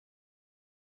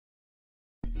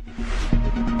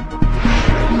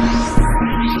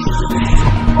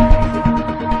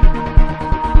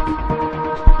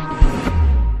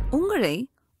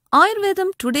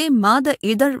ஆயுர்வேதம் டுடே மாத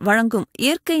இதழ் வழங்கும்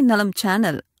இயற்கை நலம்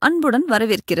சேனல் அன்புடன்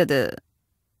வரவேற்கிறது.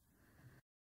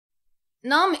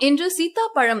 நாம் இன்று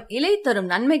சீத்தாப்பழம் இலை தரும்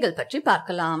நன்மைகள் பற்றி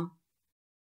பார்க்கலாம்.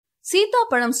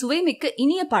 சீத்தாப்பழம் சுவைமிக்க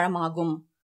இனிய பழமாகும்.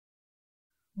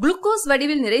 குளுக்கோஸ்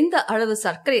வடிவில் நிறைந்த அளவு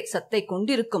சர்க்கரை சத்தை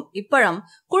கொண்டிருக்கும் இப்பழம்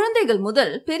குழந்தைகள்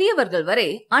முதல் பெரியவர்கள் வரை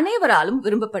அனைவராலும்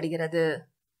விரும்பப்படுகிறது.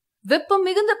 வெப்பம்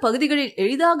மிகுந்த பகுதிகளில்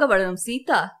எளிதாக வளரும்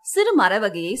சீத்தா சிறு மர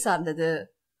வகையை சார்ந்தது.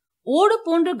 ஓடு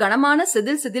போன்று கனமான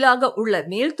செதிலாக உள்ள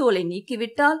மேல் தோலை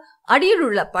நீக்கிவிட்டால் அடியில்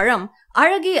உள்ள பழம்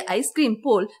அழகிய ஐஸ்கிரீம்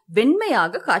போல்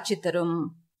வெண்மையாக காட்சி தரும்.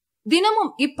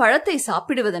 தினமும் இப்பழத்தை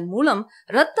சாப்பிடுவதன் மூலம்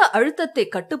இரத்த அழுத்தத்தை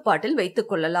கட்டுப்பாட்டில் வைத்துக்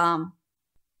கொள்ளலாம்.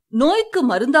 நோய்க்கு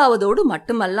மருந்தாவதோடு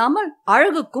மட்டுமல்லாமல்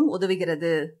அழகுக்கும்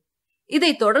உதவுகிறது.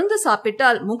 இதை தொடர்ந்து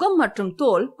சாப்பிட்டால் முகம் மற்றும்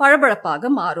தோல் பளபளப்பாக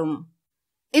மாறும்.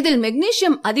 இதில்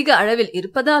மெக்னீசியம் அதிக அளவில்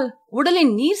இருப்பதால்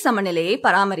உடலின் நீர் சமநிலையை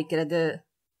பராமரிக்கிறது.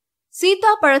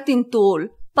 சீத்தாப்பழத்தின் தோல்,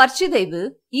 பற்சிதைவு,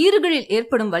 ஈறுகளில்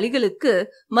ஏற்படும் வலிகளுக்கு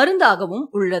மருந்தாகவும்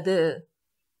உள்ளது.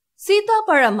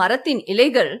 சீத்தாப்பழ மரத்தின்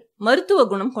இலைகள் மருத்துவ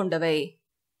குணம் கொண்டவை.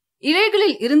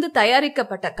 இலைகளில் இருந்து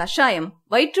தயாரிக்கப்பட்ட கஷாயம்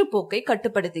வயிற்றுப்போக்கை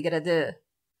கட்டுப்படுத்துகிறது.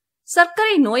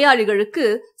 சர்க்கரை நோயாளிகளுக்கு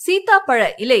சீத்தாப்பழ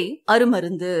இலை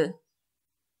அருமருந்து.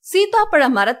 சீத்தாப்பழ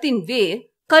மரத்தின் வேர்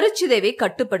கருச்சிதைவை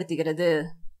கட்டுப்படுத்துகிறது.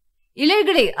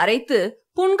 இலைகளை அரைத்து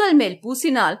புண்கள் மேல்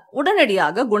பூசினால்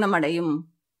உடனடியாக குணமடையும்.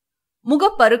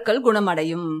 முகப்பருக்கள்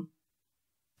குணமடையும்.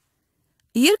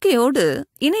 இயற்கையோடு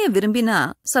இணைய விரும்பினா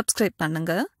சப்ஸ்கிரைப்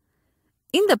பண்ணுங்க.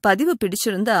 இந்த பதிவு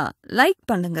பிடிச்சிருந்தா லைக்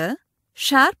பண்ணுங்க,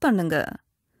 ஷேர் பண்ணுங்க.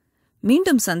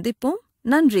 மீண்டும் சந்திப்போம்.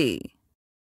 நன்றி.